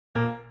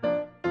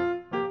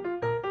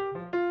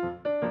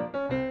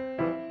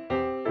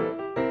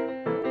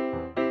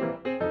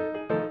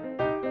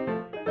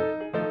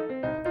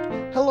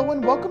Hello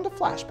and welcome to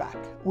Flashback,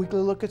 a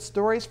weekly look at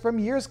stories from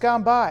years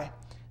gone by.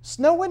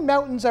 Snow and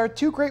mountains are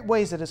two great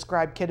ways to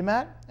describe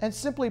Kitimat, and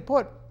simply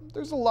put,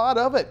 there's a lot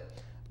of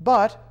it.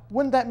 But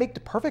wouldn't that make the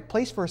perfect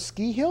place for a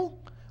ski hill?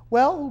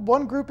 Well,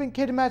 one group in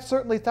Kitimat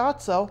certainly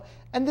thought so,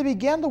 and they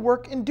began the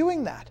work in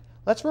doing that.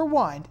 Let's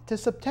rewind to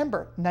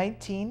September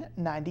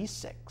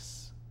 1996.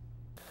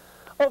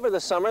 Over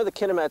the summer, the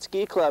Kitimat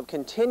Ski Club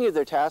continued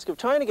their task of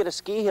trying to get a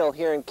ski hill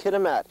here in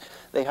Kitimat.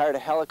 They hired a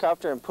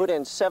helicopter and put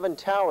in 7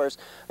 towers,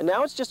 and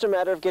now it's just a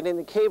matter of getting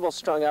the cables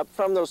strung up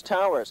from those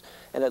towers.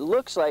 And it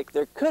looks like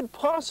there could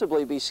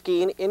possibly be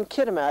skiing in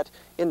Kitimat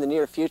in the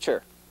near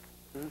future.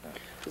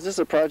 Is this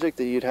a project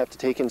that you'd have to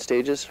take in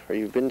stages, or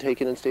you've been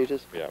taking in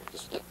stages?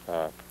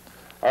 Yeah,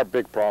 our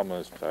big problem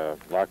is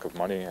lack of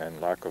money and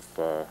lack of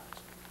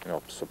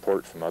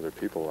support from other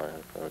people.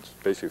 It's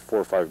basically 4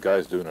 or 5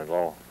 guys doing it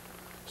all.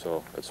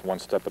 So it's one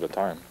step at a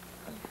time.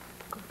 And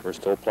we're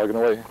still plugging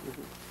away.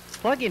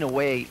 Plugging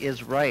away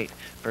is right.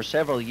 For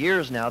several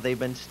years now, they've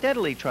been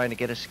steadily trying to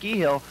get a ski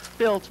hill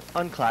built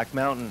on Clack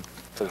Mountain.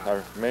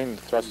 Our main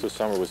thrust this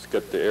summer was to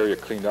get the area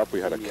cleaned up. We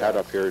had a cat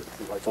up here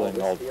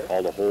filling all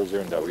the holes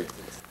here, and that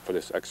for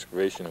this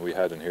excavation that we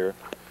had in here.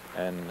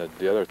 And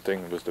the other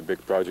thing was the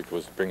big project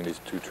was bringing these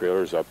 2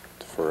 trailers up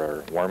for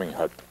our warming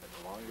hut.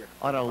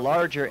 On a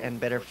larger and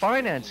better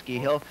financed ski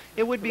hill,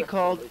 it would be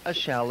called a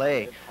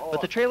chalet. But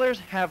the trailers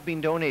have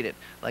been donated,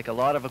 like a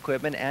lot of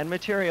equipment and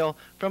material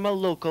from a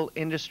local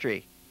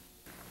industry.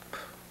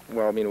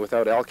 Well, I mean,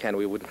 without Alcan,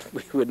 we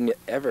wouldn't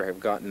ever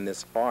have gotten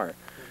this far.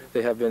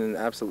 They have been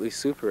absolutely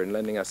super in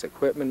lending us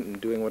equipment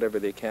and doing whatever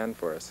they can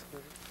for us.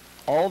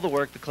 All the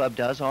work the club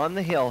does on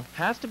the hill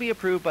has to be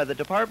approved by the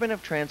Department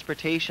of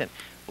Transportation,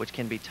 which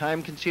can be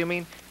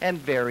time-consuming and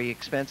very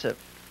expensive.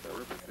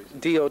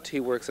 DOT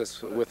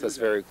works with us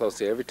very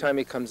closely. Every time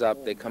he comes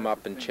up, they come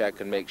up and check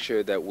and make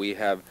sure that we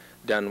have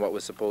done what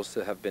was supposed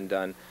to have been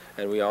done.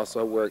 And we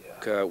also work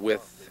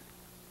with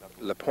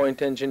La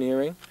Pointe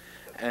Engineering,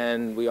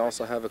 and we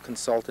also have a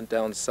consultant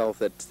down south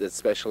that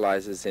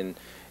specializes in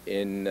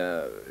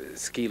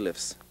ski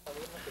lifts.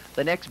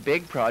 The next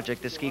big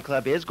project the ski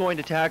club is going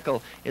to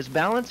tackle is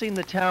balancing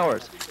the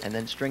towers and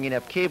then stringing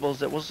up cables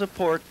that will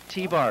support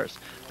T-bars.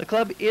 The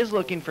club is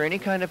looking for any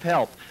kind of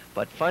help,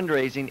 but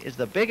fundraising is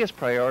the biggest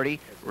priority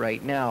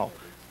right now.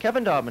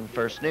 Kevin Dobbin,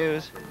 First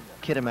News,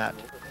 Kitimat.